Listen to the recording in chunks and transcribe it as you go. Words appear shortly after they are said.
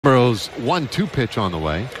Burrow's 1-2 pitch on the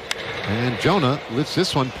way. And Jonah lifts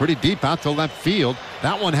this one pretty deep out to left field.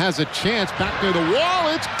 That one has a chance back near the wall.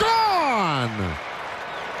 It's gone!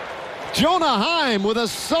 Jonah Heim with a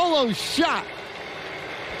solo shot.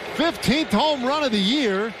 15th home run of the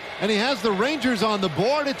year, and he has the Rangers on the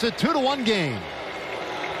board. It's a 2-1 game.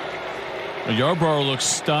 Yarbrough looks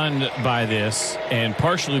stunned by this, and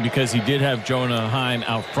partially because he did have Jonah Heim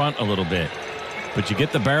out front a little bit. But you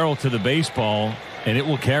get the barrel to the baseball, and it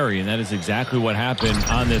will carry, and that is exactly what happened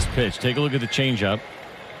on this pitch. Take a look at the changeup.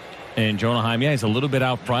 And Jonah Heim, yeah, he's a little bit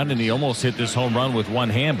out front, and he almost hit this home run with one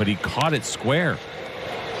hand, but he caught it square.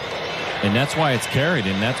 And that's why it's carried,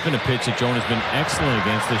 and that's been a pitch that Jonah's been excellent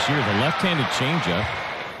against this year. The left-handed changeup,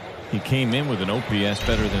 he came in with an OPS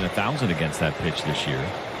better than 1,000 against that pitch this year.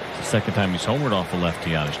 It's the second time he's homered off the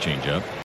lefty on his changeup.